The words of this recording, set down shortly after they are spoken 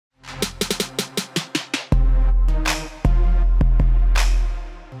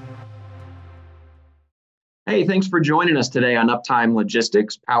Hey, thanks for joining us today on Uptime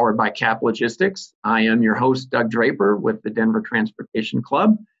Logistics, powered by CAP Logistics. I am your host, Doug Draper with the Denver Transportation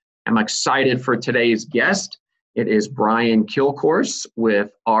Club. I'm excited for today's guest. It is Brian Kilcourse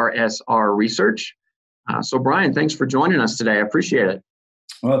with RSR Research. So Brian, thanks for joining us today. I appreciate it.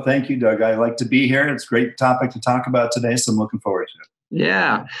 Well, thank you, Doug. I like to be here. It's a great topic to talk about today, so I'm looking forward to it.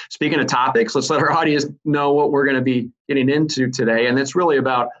 Yeah. Speaking of topics, let's let our audience know what we're going to be getting into today. And it's really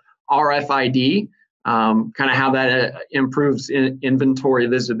about RFID, kind of how that improves inventory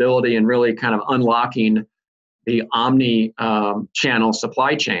visibility and really kind of unlocking the omni-channel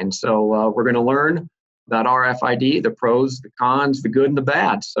supply chain. So we're going to learn about RFID, the pros, the cons, the good and the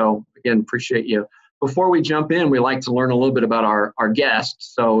bad. So again, appreciate you. Before we jump in, we like to learn a little bit about our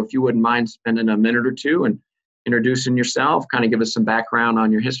guests. So if you wouldn't mind spending a minute or two and introducing yourself, kind of give us some background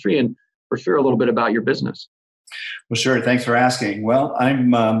on your history and for sure a little bit about your business. Well, sure. Thanks for asking. Well,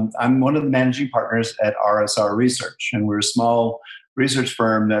 I'm one of the managing partners at RSR Research, and we're a small research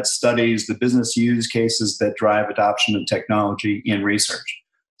firm that studies the business use cases that drive adoption of technology in research.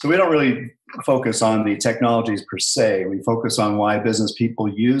 So we don't really focus on the technologies per se. We focus on why business people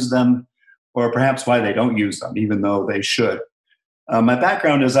use them, or perhaps why they don't use them, even though they should. My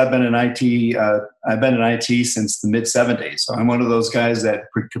background is I've been in IT. I've been in IT since the mid '70s. So I'm one of those guys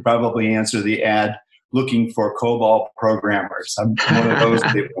that could probably answer the ad looking for COBOL programmers. I'm one of those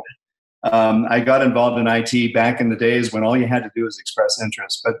people. I got involved in IT back in the days when all you had to do was express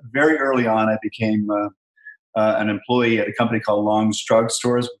interest. But very early on, I became an employee at a company called Long's Drug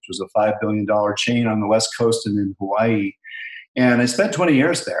Stores, which was a $5 billion chain on the West Coast and in Hawaii. And I spent 20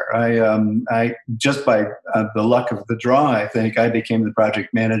 years there. I just by the luck of the draw, I think, I became the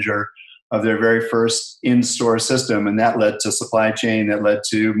project manager of their very first in-store system. And that led to supply chain, that led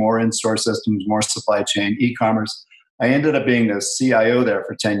to more in-store systems, more supply chain, e-commerce. I ended up being the CIO there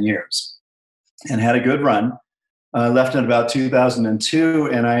for 10 years and had a good run. Left in about 2002,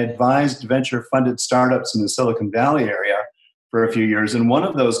 and I advised venture-funded startups in the Silicon Valley area for a few years. And one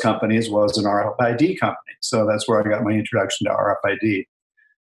of those companies was an RFID company. So that's where I got my introduction to RFID.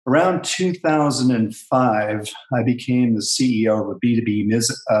 Around 2005, I became the CEO of a B2B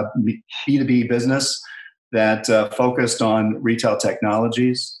business that focused on retail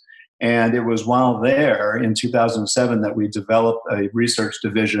technologies. And it was while there in 2007 that we developed a research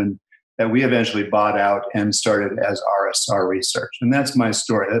division that we eventually bought out and started as RSR Research. And that's my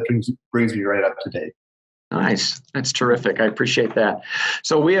story. That brings me right up to date. Nice. That's terrific. I appreciate that.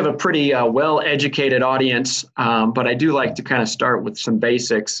 So we have a pretty well-educated audience, but I do like to kind of start with some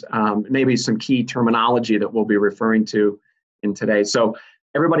basics, maybe some key terminology that we'll be referring to in today. So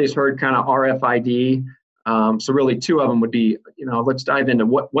everybody's heard kind of RFID. So really two of them would be, let's dive into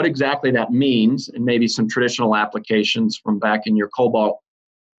what exactly that means and maybe some traditional applications from back in your COBOL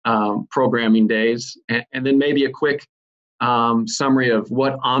programming days, and then maybe a quick summary of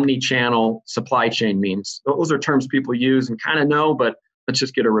what omni-channel supply chain means. Those are terms people use and kind of know, but let's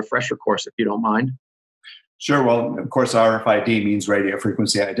just get a refresher course if you don't mind. Sure. Well, of course, RFID means radio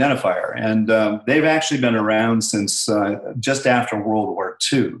frequency identifier, and they've actually been around since just after World War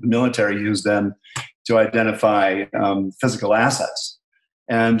II. The military used them to identify physical assets,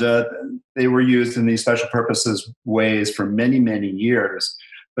 and they were used in these special purposes ways for many, many years.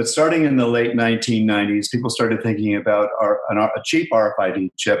 But starting in the late 1990s, people started thinking about a cheap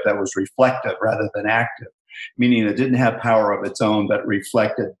RFID chip that was reflective rather than active, meaning it didn't have power of its own, but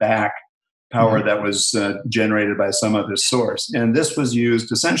reflected back power that was generated by some other source. And this was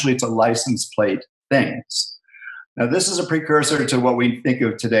used essentially to license plate things. Now, this is a precursor to what we think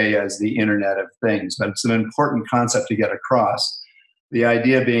of today as the Internet of Things, but it's an important concept to get across. The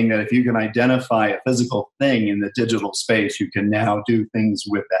idea being that if you can identify a physical thing in the digital space, you can now do things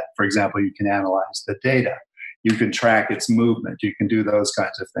with that. For example, you can analyze the data. You can track its movement. You can do those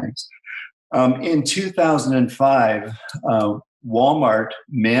kinds of things. In 2005, Walmart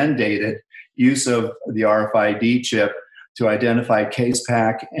mandated use of the RFID chip to identify case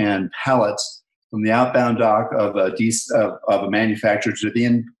pack and pallets from the outbound dock of a manufacturer to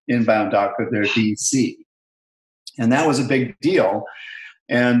the inbound dock of their DC. And that was a big deal.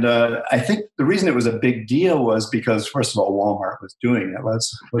 And I think the reason it was a big deal was because, first of all, Walmart was doing it.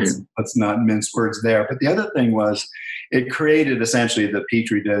 Let's not mince words there. But the other thing was it created essentially the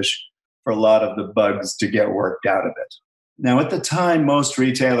petri dish for a lot of the bugs to get worked out of it. Now, at the time, most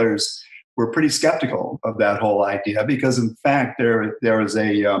retailers were pretty skeptical of that whole idea because, in fact, there is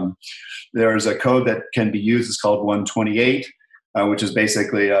a code that can be used. It's called 128. Which is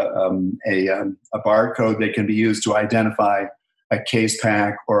basically a barcode that can be used to identify a case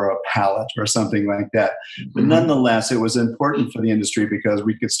pack or a pallet or something like that. But nonetheless, it was important for the industry because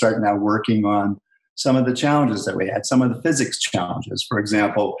we could start now working on some of the challenges that we had, some of the physics challenges, for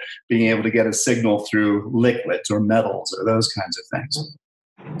example, being able to get a signal through liquids or metals or those kinds of things.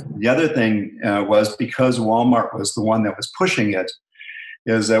 The other thing was because Walmart was the one that was pushing it,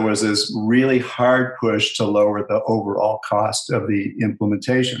 is there was this really hard push to lower the overall cost of the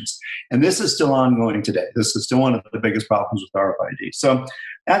implementations. And this is still ongoing today. This is still one of the biggest problems with RFID. So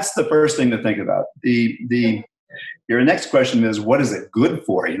that's the first thing to think about. Your next question is, what is it good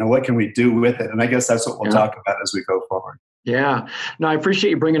for? What can we do with it? And I guess that's what we'll talk about as we go forward. Yeah. No, I appreciate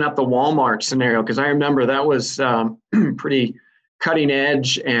you bringing up the Walmart scenario, because I remember that was pretty cutting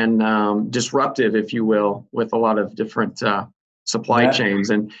edge and disruptive, if you will, with a lot of different supply chains.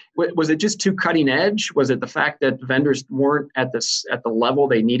 And was it just too cutting edge? Was it the fact that vendors weren't at the level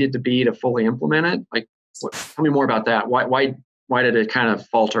they needed to be to fully implement it? Like, tell me more about that. Why did it kind of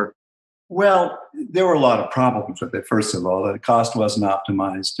falter? Well, there were a lot of problems with it. First of all, the cost wasn't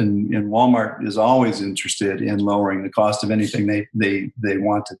optimized, and Walmart is always interested in lowering the cost of anything they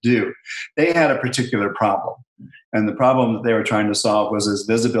want to do. They had a particular problem, and the problem that they were trying to solve was this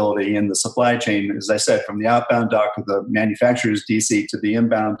visibility in the supply chain, as I said, from the outbound dock of the manufacturer's DC to the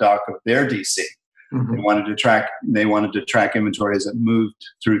inbound dock of their DC. Mm-hmm. They wanted to track inventory as it moved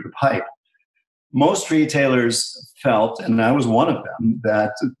through the pipe. Most retailers felt, and I was one of them,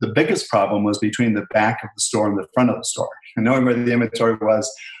 that the biggest problem was between the back of the store and the front of the store, and knowing where the inventory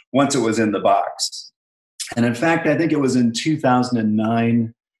was once it was in the box. And in fact, I think it was in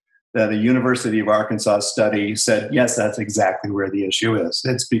 2009 that the University of Arkansas study said, yes, that's exactly where the issue is.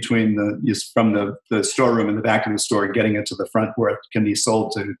 It's between from the storeroom in the back of the store and getting it to the front where it can be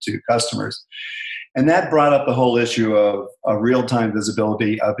sold to customers. And that brought up the whole issue of real-time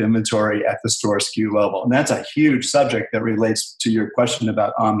visibility of inventory at the store SKU level. And that's a huge subject that relates to your question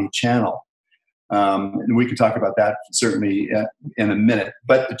about omni-channel. And we can talk about that certainly in a minute.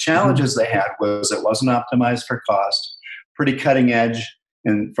 But the challenges they had was it wasn't optimized for cost, pretty cutting edge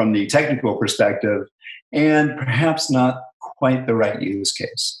from the technical perspective, and perhaps not quite the right use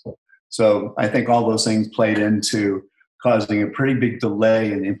case. So I think all those things played into causing a pretty big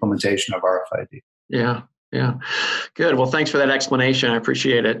delay in the implementation of RFID. Yeah. Good. Well, thanks for that explanation. I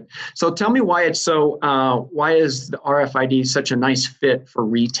appreciate it. So tell me why is the RFID such a nice fit for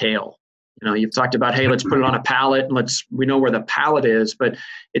retail? You've talked about, hey, let's put it on a pallet and we know where the pallet is, but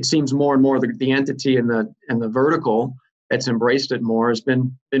it seems more and more the entity and the vertical that's embraced it more has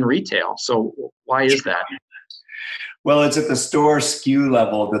been retail. So why is that? Well, it's at the store SKU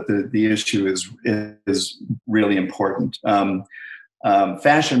level that the issue is really important.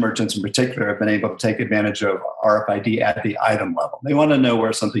 Fashion merchants in particular have been able to take advantage of RFID at the item level. They want to know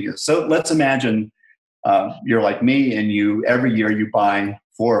where something is. So let's imagine you're like me, and every year you buy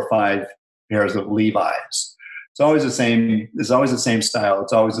 4 or 5 pairs of Levi's. It's always the same. It's always the same style.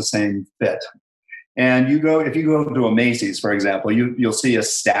 It's always the same fit. And if you go to a Macy's, for example, you'll see a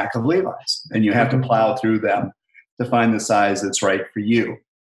stack of Levi's, and you have to plow through them to find the size that's right for you.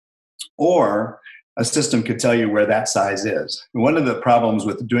 Or a system could tell you where that size is. And one of the problems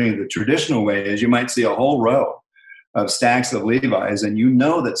with doing it the traditional way is you might see a whole row of stacks of Levi's, and you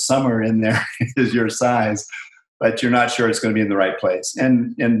know that somewhere in there is your size, but you're not sure it's going to be in the right place.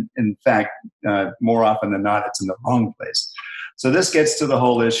 And in fact, more often than not, it's in the wrong place. So this gets to the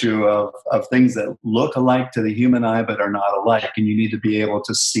whole issue of things that look alike to the human eye but are not alike, and you need to be able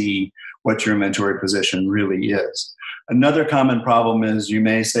to see what your inventory position really is. Another common problem is you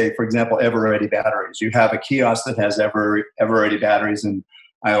may say, for example, ever-ready batteries. You have a kiosk that has ever-ready batteries in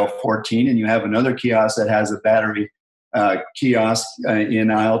aisle 14, and you have another kiosk that has a battery kiosk in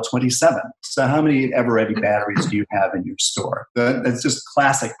aisle 27. So how many ever-ready batteries do you have in your store? That's just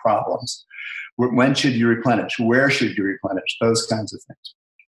classic problems. When should you replenish? Where should you replenish? Those kinds of things.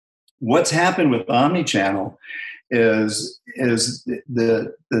 What's happened with omnichannel is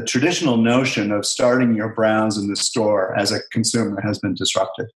the traditional notion of starting your browse in the store as a consumer has been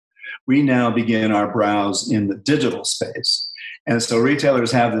disrupted. We now begin our browse in the digital space. And so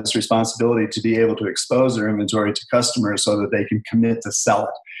retailers have this responsibility to be able to expose their inventory to customers so that they can commit to sell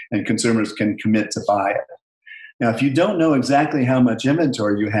it and consumers can commit to buy it. Now, if you don't know exactly how much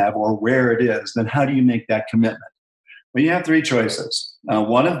inventory you have or where it is, then how do you make that commitment? Well, you have 3 choices.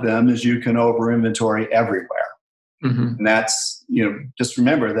 One of them is you can over-inventory everywhere. Mm-hmm. And that's, just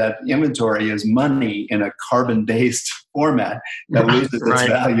remember that inventory is money in a carbon-based format that loses its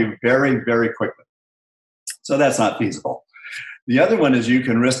value very, very quickly. So that's not feasible. The other one is you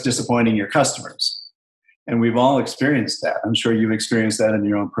can risk disappointing your customers. And we've all experienced that. I'm sure you've experienced that in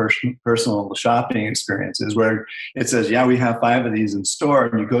your own personal shopping experiences where it says, yeah, we have 5 of these in store,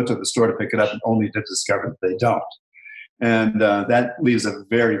 and you go to the store to pick it up and only to discover that they don't. And that leaves a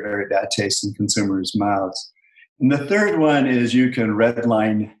very, very bad taste in consumers' mouths. And the third one is you can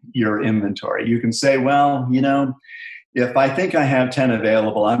redline your inventory. You can say, well, if I think I have 10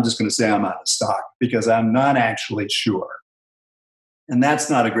 available, I'm just going to say I'm out of stock because I'm not actually sure. And that's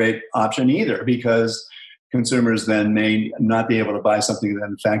not a great option either, because consumers then may not be able to buy something that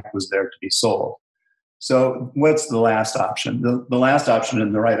in fact was there to be sold. So what's the last option? The last option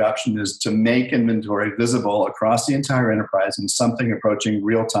and the right option is to make inventory visible across the entire enterprise in something approaching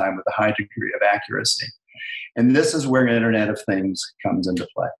real time with a high degree of accuracy. And this is where Internet of Things comes into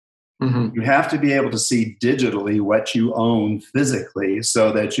play. Mm-hmm. You have to be able to see digitally what you own physically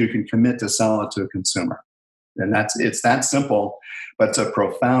so that you can commit to sell it to a consumer. And it's that simple, but it's a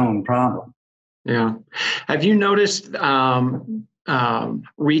profound problem. Yeah. Have you noticed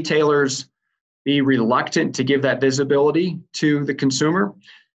retailers be reluctant to give that visibility to the consumer?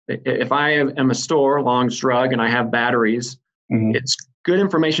 If I am a store, Long's Drug, and I have batteries, mm-hmm. it's good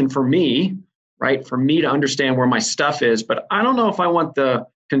information for me, right? For me to understand where my stuff is, but I don't know if I want the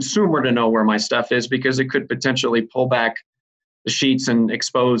consumer to know where my stuff is, because it could potentially pull back the sheets and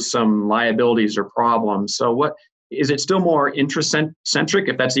expose some liabilities or problems. So what is it still more interest-centric,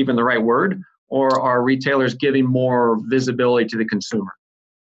 if that's even the right word, or are retailers giving more visibility to the consumer?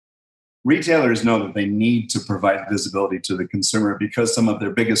 Retailers know that they need to provide visibility to the consumer because some of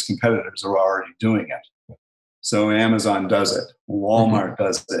their biggest competitors are already doing it. So Amazon does it, Walmart mm-hmm.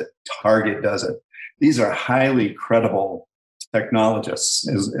 does it, Target does it. These are highly credible technologists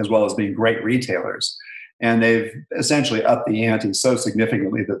as well as being great retailers. And they've essentially upped the ante so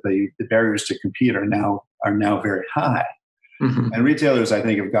significantly that the barriers to compete are now very high. Mm-hmm. And retailers, I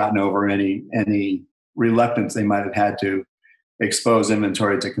think, have gotten over any reluctance they might have had to expose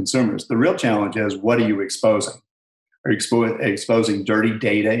inventory to consumers. The real challenge is, what are you exposing? Are you exposing dirty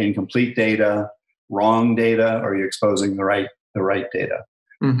data, incomplete data, wrong data, or are you exposing the right data?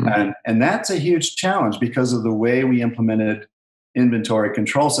 Mm-hmm. And that's a huge challenge because of the way we implemented inventory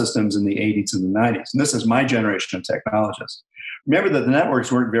control systems in the 80s and the 90s. And this is my generation of technologists. Remember that the networks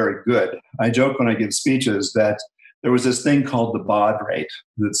weren't very good. I joke when I give speeches that there was this thing called the baud rate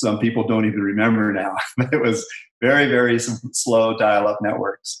that some people don't even remember now. It was very, very slow dial-up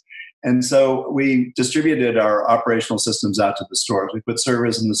networks. And so we distributed our operational systems out to the stores. We put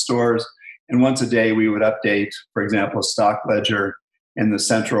servers in the stores, and once a day we would update, for example, a stock ledger in the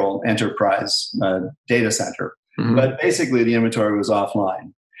central enterprise data center. Mm-hmm. But basically the inventory was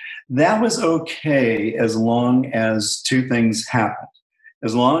offline. That was okay as long as two things happened.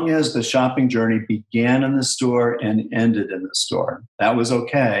 As long as the shopping journey began in the store and ended in the store, that was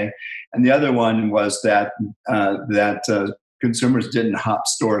okay. And the other one was that consumers didn't hop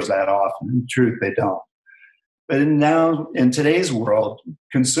stores that often. In truth, they don't. But now, in today's world,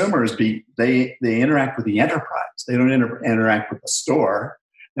 consumers they interact with the enterprise. They don't interact with the store.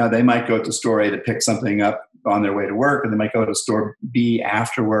 Now, they might go to store A to pick something up on their way to work, and they might go to store B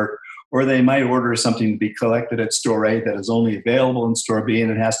after work, or they might order something to be collected at store A that is only available in store B and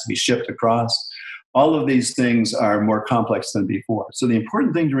it has to be shipped across. All of these things are more complex than before. So the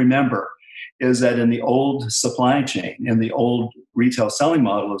important thing to remember is that in the old supply chain, in the old retail selling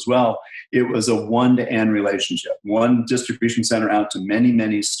model as well, it was a one-to-N relationship, one distribution center out to many,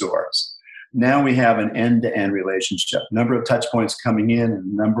 many stores. Now we have an end-to-end relationship, number of touch points coming in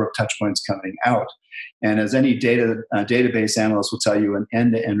and number of touch points coming out. And as any database analyst will tell you, an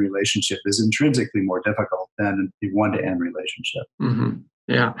end-to-end relationship is intrinsically more difficult than a one-to-N relationship. Mm-hmm.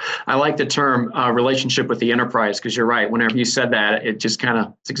 Yeah, I like the term relationship with the enterprise, because you're right. Whenever you said that, it just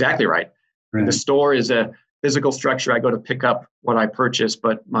it's exactly right. Right. The store is a physical structure. I go to pick up what I purchase,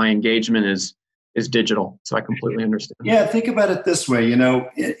 but my engagement is digital. So I completely understand. Yeah, think about it this way.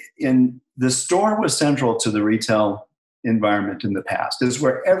 In the store was central to the retail environment in the past. This is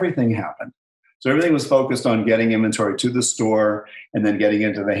where everything happened. So everything was focused on getting inventory to the store and then getting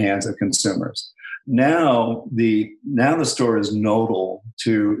into the hands of consumers. Now the store is nodal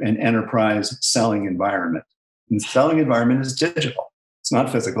to an enterprise selling environment. And the selling environment is digital. It's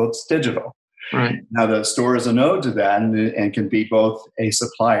not physical, it's digital. Right. Now the store is a node to that and can be both a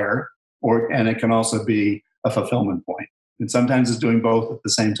supplier and it can also be a fulfillment point. And sometimes it's doing both at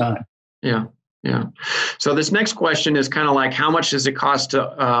the same time. Yeah. Yeah. So this next question is kind of like, how much does it cost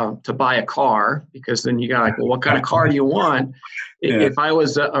to buy a car? Because then you got like, well, what kind of car do you want? Yeah. If I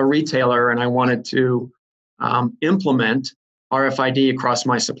was a retailer and I wanted to implement RFID across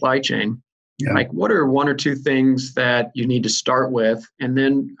my supply chain, yeah. Like what are one or two things that you need to start with? And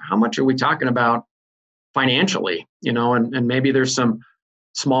then how much are we talking about financially? And maybe there's some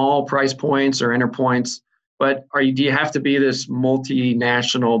small price points or enter points, But do you have to be this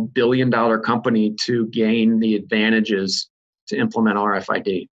multinational billion-dollar company to gain the advantages to implement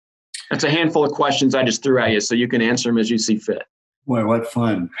RFID? That's a handful of questions I just threw at you, so you can answer them as you see fit. Boy, what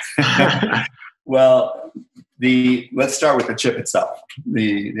fun. Well, let's start with the chip itself.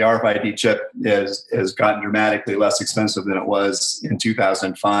 The RFID chip has gotten dramatically less expensive than it was in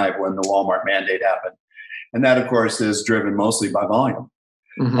 2005 when the Walmart mandate happened. And that, of course, is driven mostly by volume.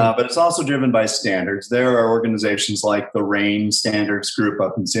 Mm-hmm. But it's also driven by standards. There are organizations like the RAIN Standards Group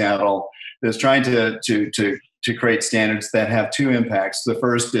up in Seattle that's trying to create standards that have two impacts. The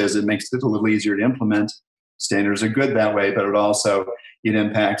first is it makes it a little easier to implement. Standards are good that way, but it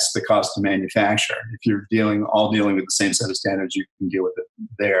impacts the cost to manufacture. If you're dealing with the same set of standards, you can deal with it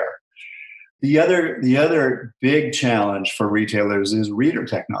there. The other big challenge for retailers is reader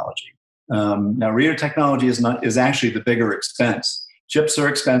technology. Now, reader technology is actually the bigger expense. Chips are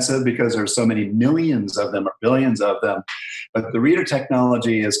expensive because there's so many millions of them or billions of them, but the reader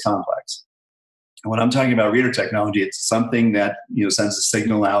technology is complex. And when I'm talking about reader technology, it's something that sends a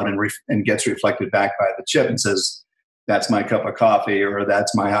signal out and gets reflected back by the chip and says, "That's my cup of coffee," or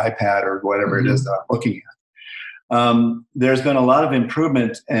 "That's my iPad," or whatever it is that I'm looking at. There's been a lot of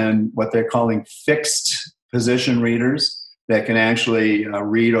improvement in what they're calling fixed position readers that can actually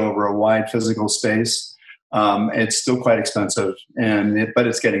read over a wide physical space. It's still quite expensive, but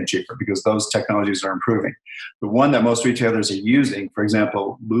it's getting cheaper because those technologies are improving. The one that most retailers are using, for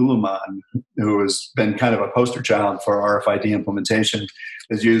example, Lululemon, who has been kind of a poster child for RFID implementation,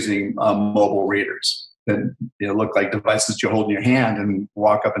 is using mobile readers that look like devices you hold in your hand and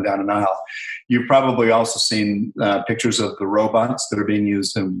walk up and down an aisle. You've probably also seen pictures of the robots that are being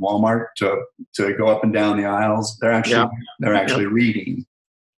used in Walmart to go up and down the aisles. They're actually reading.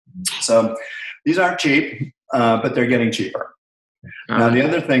 So these aren't cheap, but they're getting cheaper. Now, the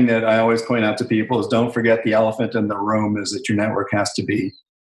other thing that I always point out to people is don't forget the elephant in the room is that your network has to be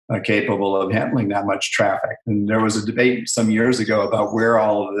capable of handling that much traffic. And there was a debate some years ago about where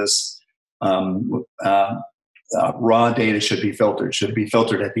all of this raw data should be filtered. Should it be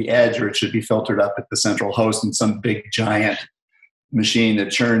filtered at the edge, or it should be filtered up at the central host in some big giant machine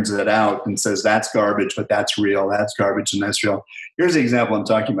that churns it out and says, "That's garbage, but that's real. That's garbage and that's real." Here's the example I'm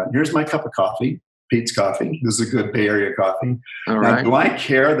talking about. Here's my cup of coffee, Pete's Coffee. This is a good Bay Area coffee. Now, do I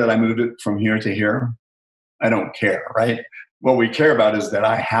care that I moved it from here to here? I don't care, right? What we care about is that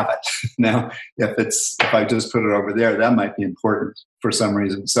I have it. Now, if I just put it over there, that might be important for some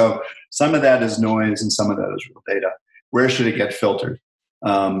reason. So some of that is noise and some of that is real data. Where should it get filtered?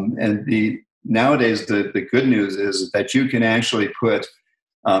 Nowadays, the good news is that you can actually put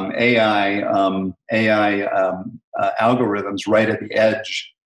AI algorithms right at the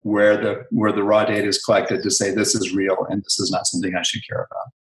edge where the raw data is collected to say this is real and this is not something I should care about.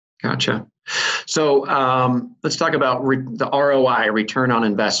 Gotcha. So let's talk about the ROI, return on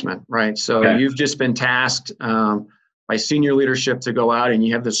investment, right? So You've just been tasked by senior leadership to go out and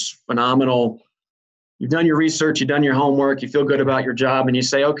you have this phenomenal, you've done your research, you've done your homework, you feel good about your job, and you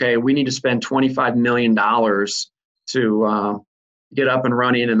say, okay, we need to spend $25 million to get up and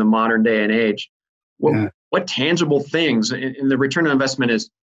running in the modern day and age. What tangible things, and the return on investment is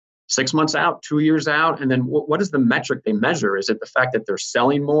 6 months out, 2 years out, and then what is the metric they measure? Is it the fact that they're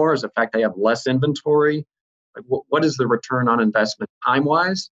selling more? Is it the fact they have less inventory? Like, what is the return on investment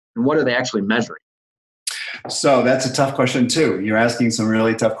time-wise, and what are they actually measuring? So that's a tough question too. You're asking some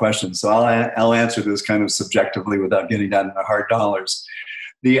really tough questions. So I'll answer this kind of subjectively without getting down into hard dollars.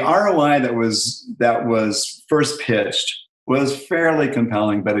 The ROI that was first pitched was fairly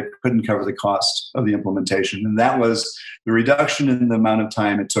compelling, but it couldn't cover the cost of the implementation. And that was the reduction in the amount of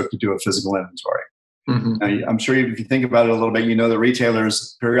time it took to do a physical inventory. Mm-hmm. Now, I'm sure if you think about it a little bit, the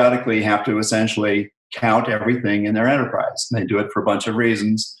retailers periodically have to essentially count everything in their enterprise. And they do it for a bunch of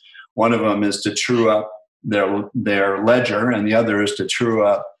reasons. One of them is to true up their ledger, and the other is to true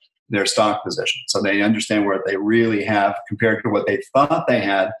up their stock position. So they understand what they really have compared to what they thought they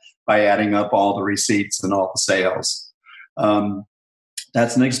had by adding up all the receipts and all the sales.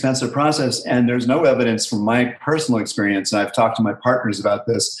 That's an expensive process, and there's no evidence from my personal experience, and I've talked to my partners about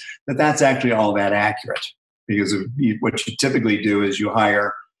this, that that's actually all that accurate. Because what you typically do is you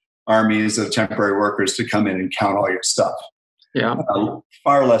hire armies of temporary workers to come in and count all your stuff. Yeah,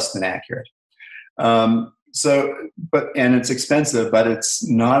 far less than accurate. And it's expensive, but it's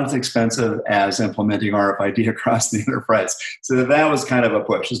not as expensive as implementing RFID across the enterprise. So that was kind of a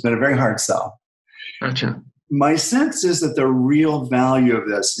push. It's been a very hard sell. Gotcha. My sense is that the real value of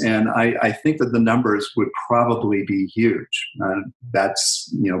this, and I think that the numbers would probably be huge.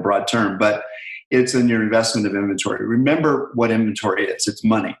 That's broad term, but it's in your investment of inventory. Remember what inventory is. It's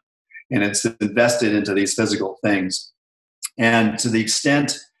money. and it's invested into these physical things. And to the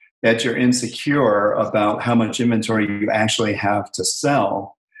extent that you're insecure about how much inventory you actually have to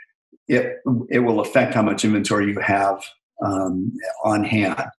sell, it will affect how much inventory you have on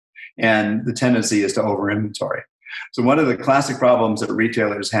hand. And the tendency is to over inventory. So one of the classic problems that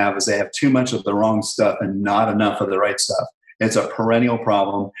retailers have is they have too much of the wrong stuff and not enough of the right stuff. It's a perennial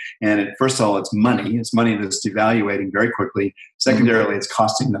problem. And first of all, it's money. It's money that's devaluating very quickly. Secondarily, it's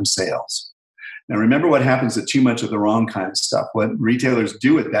costing them sales. Now, remember what happens to too much of the wrong kind of stuff. What retailers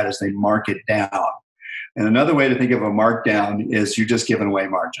do with that is they mark it down. And another way to think of a markdown is you're just giving away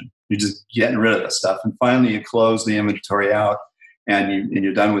margin. You're just getting rid of the stuff. And finally, you close the inventory out and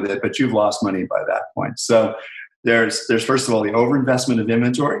you're done with it, but you've lost money by that point. So there's first of all, the overinvestment of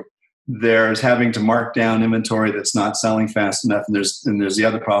inventory. There's having to mark down inventory that's not selling fast enough. And there's the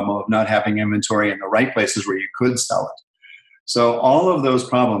other problem of not having inventory in the right places where you could sell it. So all of those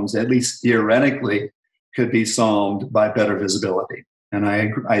problems, at least theoretically, could be solved by better visibility. And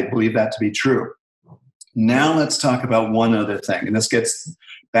I believe that to be true. Now let's talk about one other thing. And this gets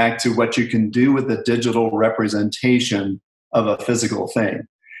back to what you can do with the digital representation of a physical thing.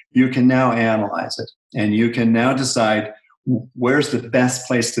 You can now analyze it. And you can now decide where's the best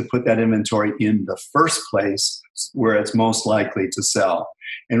place to put that inventory in the first place where it's most likely to sell.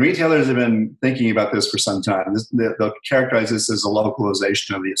 And retailers have been thinking about this for some time. They'll characterize this as a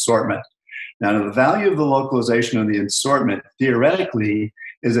localization of the assortment. Now, the value of the localization of the assortment, theoretically,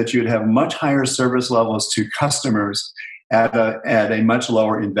 is that you'd have much higher service levels to customers at a much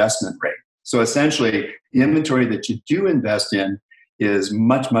lower investment rate. So essentially, the inventory that you do invest in is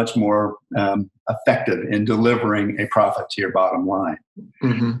much, much more effective in delivering a profit to your bottom line.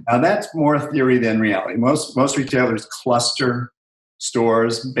 Mm-hmm. Now, that's more theory than reality. Most retailers cluster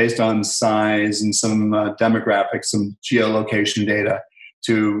stores based on size and some demographics, some geolocation data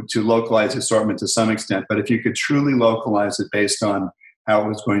to localize assortment to some extent. But if you could truly localize it based on how it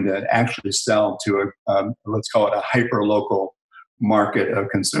was going to actually sell to let's call it a hyper-local market of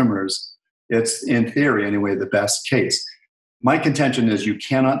consumers, it's, in theory anyway, the best case. My contention is you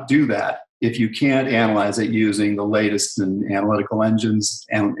cannot do that if you can't analyze it using the latest in analytical engines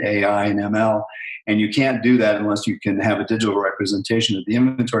and AI and ML. And you can't do that unless you can have a digital representation of the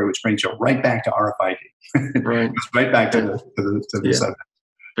inventory, which brings you right back to RFID. Right. Right back to the subject.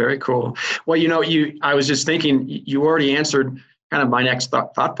 Very cool. Well, I was just thinking, you already answered kind of my next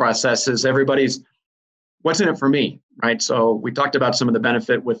thought process is everybody's, what's in it for me, right? So we talked about some of the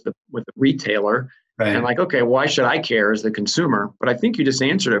benefit with the retailer. Right. And like, okay, why should I care as the consumer? But I think you just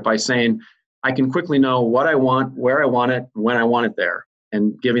answered it by saying, I can quickly know what I want, where I want it, when I want it there.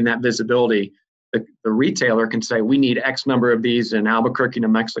 And giving that visibility, the retailer can say, we need X number of these in Albuquerque, New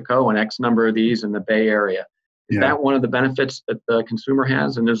Mexico, and X number of these in the Bay Area. Is that one of the benefits that the consumer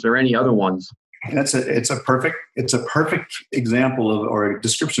has? And is there any other ones? It's a perfect example of, or a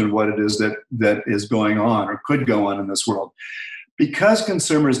description of what it is that is going on or could go on in this world. Because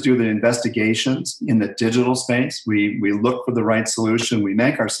consumers do the investigations in the digital space, we look for the right solution, we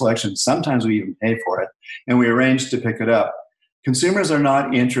make our selection, sometimes we even pay for it, and we arrange to pick it up. Consumers are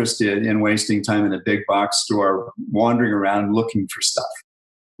not interested in wasting time in a big box store wandering around looking for stuff.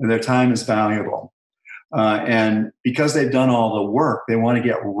 Their time is valuable. And because they've done all the work, they want to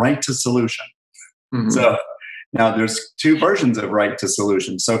get right to solution. Mm-hmm. So now there's two versions of right to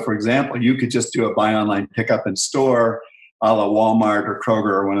solution. So for example, you could just do a buy online, pick up in store, a la Walmart or Kroger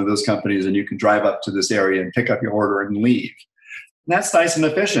or one of those companies, and you can drive up to this area and pick up your order and leave. And that's nice and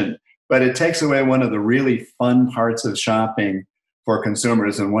efficient, but it takes away one of the really fun parts of shopping for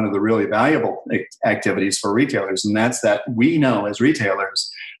consumers and one of the really valuable activities for retailers. And that's that we know as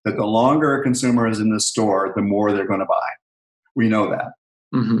retailers that the longer a consumer is in the store, the more they're going to buy. We know that.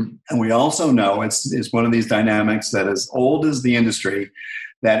 Mm-hmm. And we also know it's one of these dynamics that as old as the industry,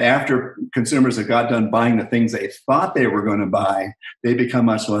 that after consumers have got done buying the things they thought they were going to buy, they become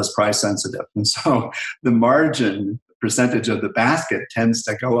much less price sensitive. And so the margin percentage of the basket tends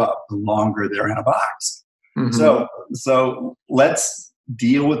to go up the longer they're in a box. Mm-hmm. So let's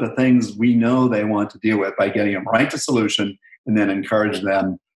deal with the things we know they want to deal with by getting them right to solution and then encourage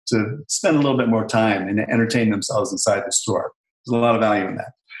them to spend a little bit more time and entertain themselves inside the store. There's a lot of value in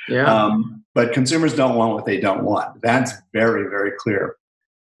that. Yeah. But consumers don't want what they don't want. That's very, very clear.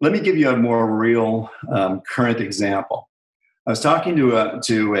 Let me give you a more real current example. I was talking to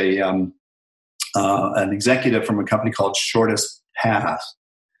an executive from a company called Shortest Path.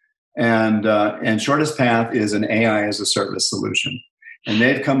 And Shortest Path is an AI as a service solution. And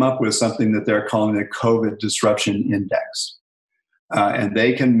they've come up with something that they're calling the COVID Disruption Index. And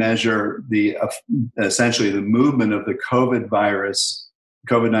they can measure essentially the movement of the COVID virus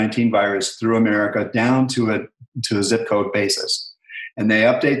COVID-19 virus through America down to a zip code basis. And they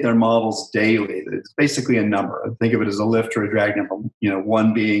update their models daily. It's basically a number. Think of it as a lift or a drag number.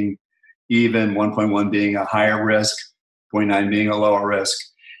 1 being even, 1.1 being a higher risk, 0.9 being a lower risk.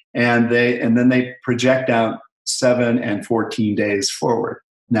 And then they project out 7 and 14 days forward.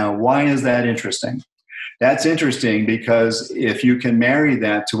 Now, why is that interesting? That's interesting because if you can marry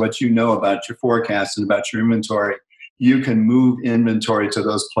that to what you know about your forecast and about your inventory, you can move inventory to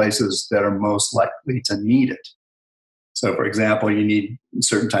those places that are most likely to need it. So, for example, you need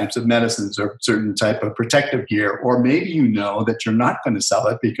certain types of medicines or certain type of protective gear, or maybe you know that you're not going to sell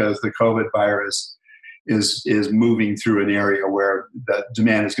it because the COVID virus is moving through an area where the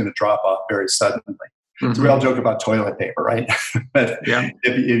demand is going to drop off very suddenly. Mm-hmm. So we all joke about toilet paper, right? But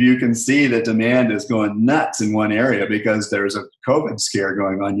if you can see that demand is going nuts in one area because there's a COVID scare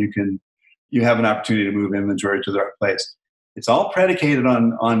going on, you have an opportunity to move inventory to the right place. It's all predicated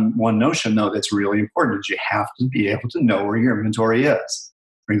on one notion, though, that's really important, is you have to be able to know where your inventory is.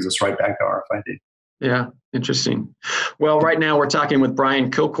 Brings us right back to RFID. Yeah, interesting. Well, right now we're talking with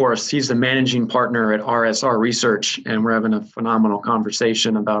Brian Kilcourse. He's the managing partner at RSR Research, and we're having a phenomenal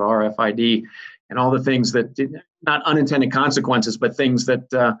conversation about RFID and all the things that, not unintended consequences, but things that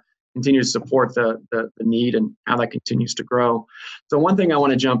continue to support the need and how that continues to grow. So one thing I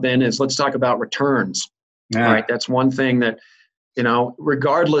want to jump in is let's talk about returns. Yeah. All right, that's one thing that,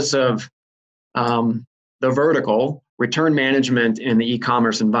 regardless of the vertical, return management in the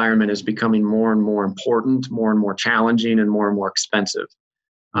e-commerce environment is becoming more and more important, more and more challenging, and more expensive.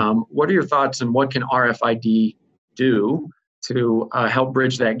 What are your thoughts on what can RFID do to help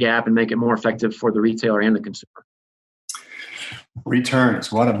bridge that gap and make it more effective for the retailer and the consumer?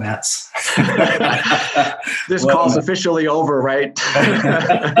 Returns, what a mess. This call's officially over, right?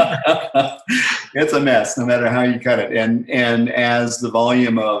 It's a mess, no matter how you cut it. And as the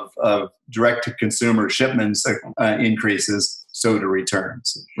volume of direct-to-consumer shipments increases, so do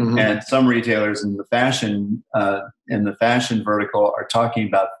returns. Mm-hmm. And some retailers in the fashion vertical are talking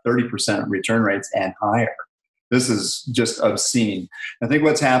about 30% return rates and higher. This is just obscene. I think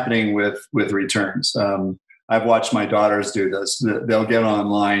what's happening with returns. I've watched my daughters do this. They'll get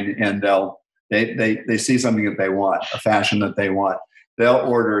online and they see something that they want, a fashion that they want. They'll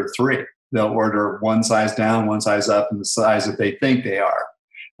order 3. They'll order one size down, one size up, and the size that they think they are.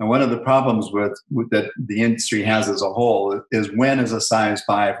 And one of the problems with that the industry has as a whole is, when is a size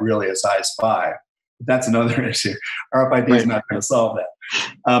 5 really a size 5? That's another issue. RFID is not going to solve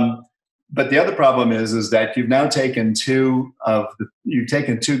that. But the other problem is that you've now taken two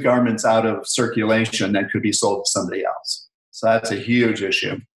garments out of circulation that could be sold to somebody else. So that's a huge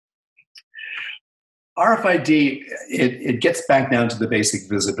issue. RFID, it gets back down to the basic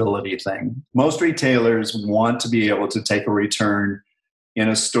visibility thing. Most retailers want to be able to take a return in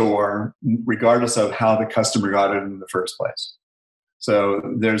a store, regardless of how the customer got it in the first place. So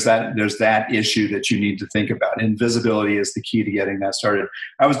there's that issue that you need to think about. And visibility is the key to getting that started.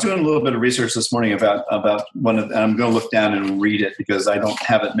 I was doing a little bit of research this morning about one of, and I'm going to look down and read it because I don't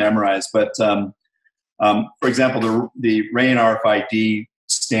have it memorized. But for example, the RAIN RFID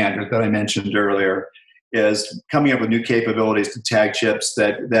standard that I mentioned earlier is coming up with new capabilities to tag chips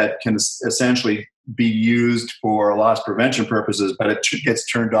that can essentially be used for loss prevention purposes, but it gets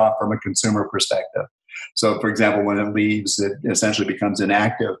turned off from a consumer perspective. So, for example, when it leaves, it essentially becomes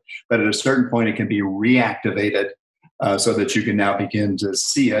inactive. But at a certain point, it can be reactivated so that you can now begin to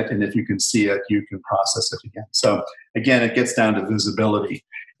see it. And if you can see it, you can process it again. So, again, it gets down to visibility.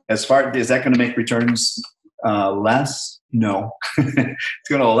 Is that going to make returns less? No. It's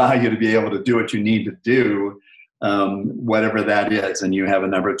going to allow you to be able to do what you need to do, whatever that is. And you have a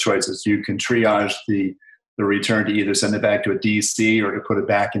number of choices. You can triage the return to either send it back to a DC or to put it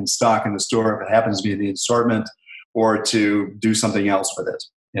back in stock in the store if it happens to be in the assortment, or to do something else with it.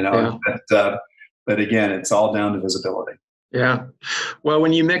 Yeah. But again, it's all down to visibility. Yeah. Well,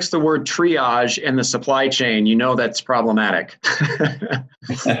 when you mix the word triage and the supply chain, that's problematic.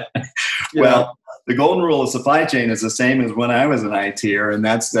 Well, the golden rule of supply chain is the same as when I was an ITer, and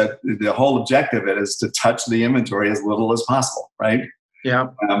that's that the whole objective of it is to touch the inventory as little as possible, right? Yeah.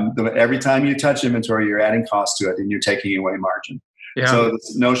 Every time you touch inventory, you're adding cost to it and you're taking away margin. Yeah. So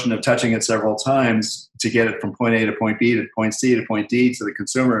this notion of touching it several times to get it from point A to point B to point C to point D to the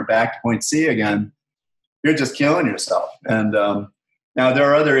consumer and back to point C again, you're just killing yourself. And now there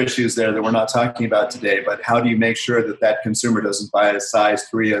are other issues there that we're not talking about today, but how do you make sure that consumer doesn't buy a size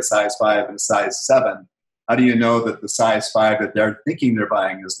 3, a size 5, and a size 7? How do you know that the size 5 that they're thinking they're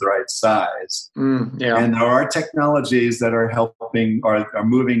buying is the right size? Yeah. And there are technologies that are helping or are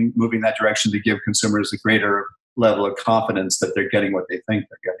moving that direction to give consumers a greater level of confidence that they're getting what they think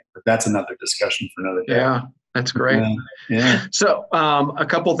they're getting. But that's another discussion for another day. Yeah, that's great. Yeah. So a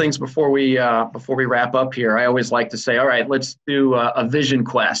couple things before we wrap up here. I always like to say, all right, let's do a vision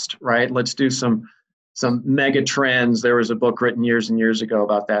quest, right? Let's do some mega trends. There was a book written years and years ago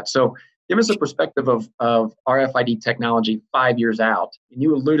about that. So give us a perspective of RFID technology 5 years out. And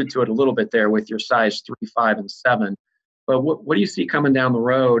you alluded to it a little bit there with your size 3, 5, and 7. But what do you see coming down the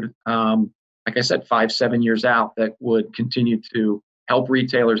road, like I said, 5, 7 years out, that would continue to help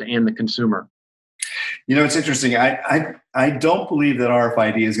retailers and the consumer? You know, it's interesting. I don't believe that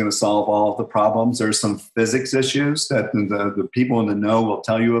RFID is going to solve all of the problems. There's some physics issues that the people in the know will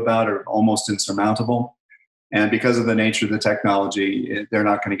tell you about are almost insurmountable. And because of the nature of the technology, they're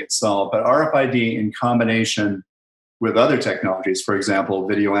not going to get solved. But RFID in combination with other technologies, for example,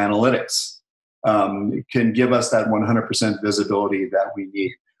 video analytics, can give us that 100% visibility that we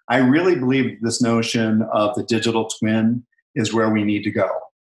need. I really believe this notion of the digital twin is where we need to go.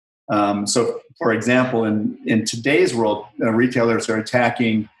 So, for example, in today's world, retailers are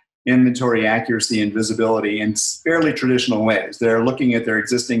attacking inventory accuracy and visibility in fairly traditional ways. They're looking at their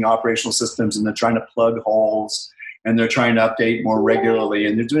existing operational systems and they're trying to plug holes and they're trying to update more regularly.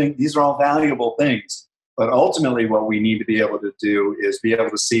 And these are all valuable things. But ultimately, what we need to be able to do is be able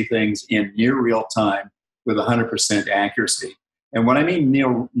to see things in near real time with 100% accuracy. And when I mean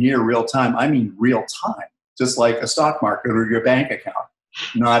near real time, I mean real time, just like a stock market or your bank account,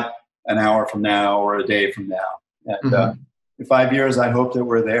 not an hour from now or a day from now. And in 5 years, I hope that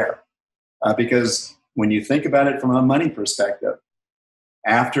we're there. Because when you think about it from a money perspective,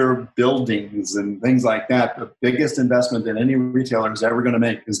 after buildings and things like that, the biggest investment that any retailer is ever going to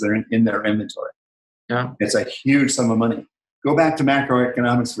make is in their inventory. Yeah. It's a huge sum of money. Go back to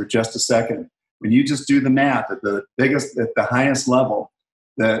macroeconomics for just a second. When you just do the math at the highest level,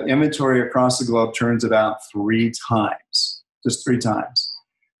 the inventory across the globe turns about 3 times, just 3 times.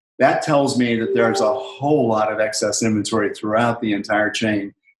 That tells me that there's a whole lot of excess inventory throughout the entire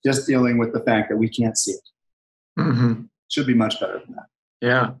chain, just dealing with the fact that we can't see it. Mm-hmm. Should be much better than that.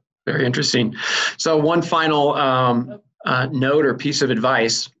 Yeah, very interesting. So one final note or piece of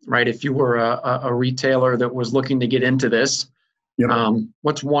advice, right? If you were a retailer that was looking to get into this, yep.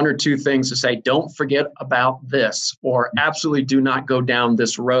 What's 1 or 2 things to say? Don't forget about this, or absolutely do not go down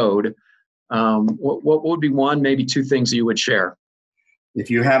this road. What would be 1, maybe 2 things you would share? If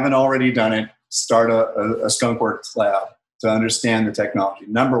you haven't already done it, start a skunkworks lab to understand the technology.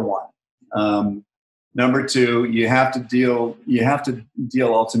 Number 1. Number 2, you have to deal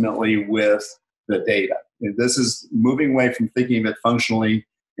ultimately with the data. And this is moving away from thinking of it functionally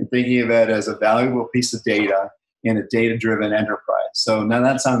and thinking of it as a valuable piece of data in a data-driven enterprise. So now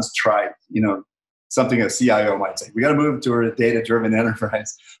that sounds trite, something a CIO might say. We got to move toward a data-driven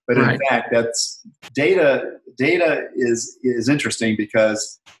enterprise. But in fact, that's data. Data is interesting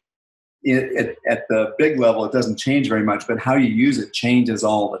because at the big level, it doesn't change very much, but how you use it changes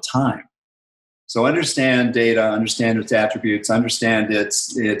all the time. So understand data, understand its attributes, understand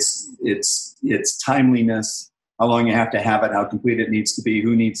its timeliness, how long you have to have it, how complete it needs to be,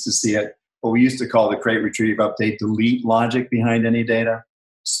 who needs to see it. What we used to call the create, retrieve, update, delete logic behind any data.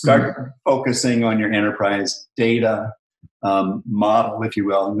 Start focusing on your enterprise data model, if you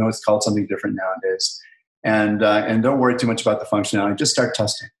will. I know it's called something different nowadays. And don't worry too much about the functionality. Just start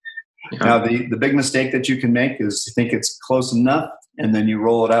testing. Yeah. Now, the big mistake that you can make is you think it's close enough, and then you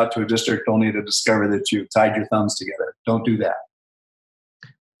roll it out to a district only to discover that you've tied your thumbs together. Don't do that.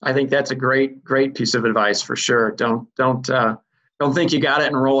 I think that's a great piece of advice for sure. Don't think you got it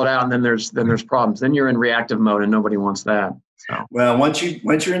and roll it out, and then there's problems. Then you're in reactive mode, and nobody wants that. So. Well, once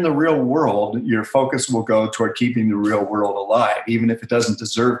you're in the real world, your focus will go toward keeping the real world alive, even if it doesn't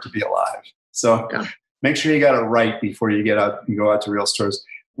deserve to be alive. So make sure you got it right before you go out to real stores.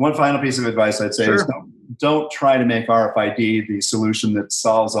 One final piece of advice I'd say is don't try to make RFID the solution that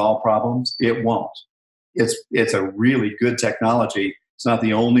solves all problems. It won't. It's a really good technology. It's not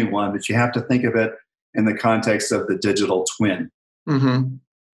the only one, but you have to think of it in the context of the digital twin. Mm-hmm.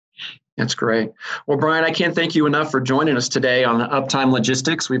 That's great. Well, Brian, I can't thank you enough for joining us today on Uptime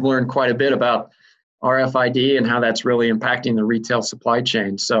Logistics. We've learned quite a bit about RFID and how that's really impacting the retail supply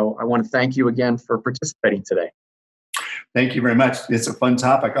chain. So I want to thank you again for participating today. Thank you very much. It's a fun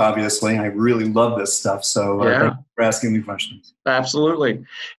topic, obviously. I really love this stuff. So thank you for asking me questions. Absolutely.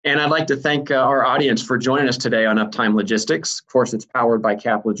 And I'd like to thank our audience for joining us today on Uptime Logistics. Of course, it's powered by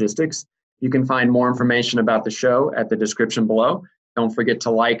CAP Logistics. You can find more information about the show at the description below. Don't forget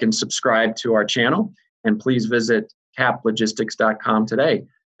to like and subscribe to our channel. And please visit caplogistics.com today.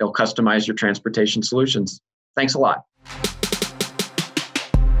 They'll customize your transportation solutions. Thanks a lot.